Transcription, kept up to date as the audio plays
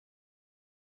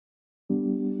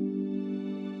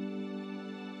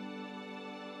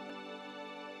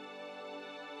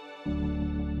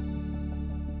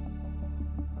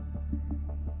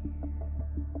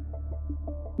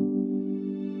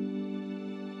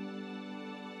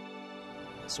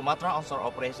Sumatra onshore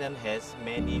operation has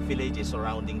many villages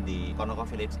surrounding the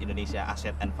ConocoPhillips Indonesia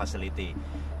asset and facility.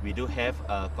 We do have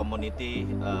a community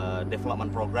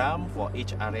development program for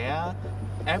each area.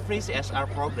 Every CSR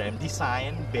program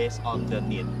designed based on the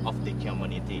need of the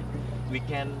community. We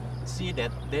can see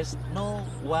that there's no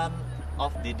one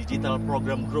of the digital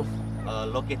program group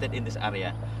located in this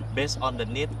area. Based on the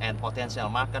need and potential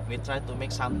market, we try to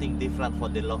make something different for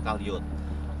the local youth.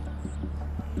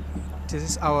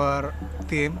 This is our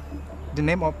team. The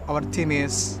name of our team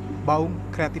is Baum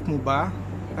Creative Muba.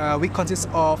 We consist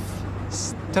of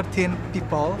 13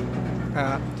 people.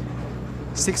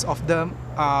 6 of them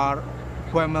are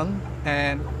women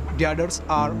and the others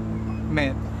are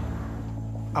men.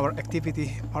 Our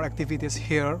activities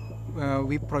here,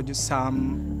 we produce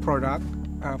some product.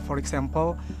 For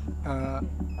example,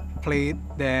 plate,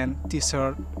 then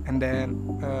t-shirt, and then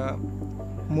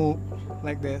move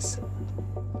like this.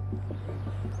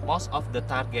 Most of the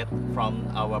target from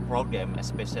our program,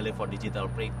 especially for digital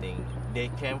printing, they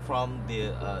came from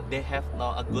they have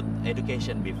now a good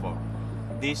education before.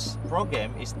 This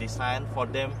program is designed for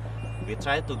them. We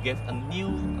try to give a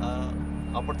new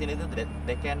opportunity that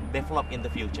they can develop in the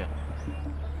future.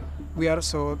 We are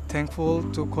so thankful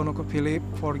to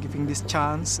ConocoPhillips for giving this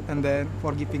chance and then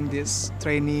for giving this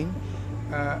training.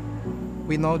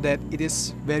 We know that it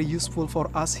is very useful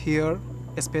for us here,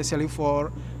 especially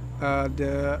for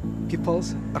the people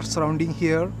surrounding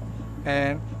here,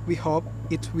 and we hope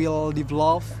it will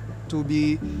develop to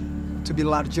be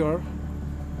larger,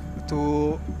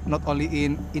 to not only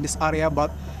in this area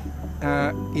but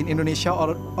in Indonesia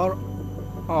or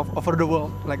over the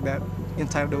world, like that,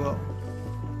 entire the world.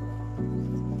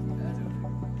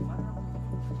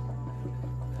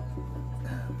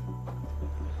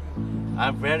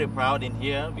 I'm very proud in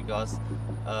here because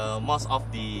most of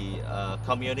the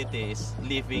community is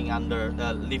living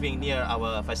near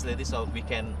our facility, so we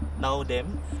can know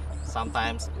them.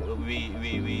 Sometimes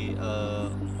we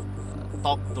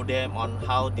talk to them on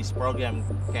how this program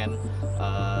can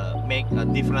make a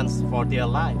difference for their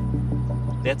life.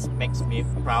 That makes me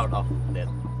proud of that.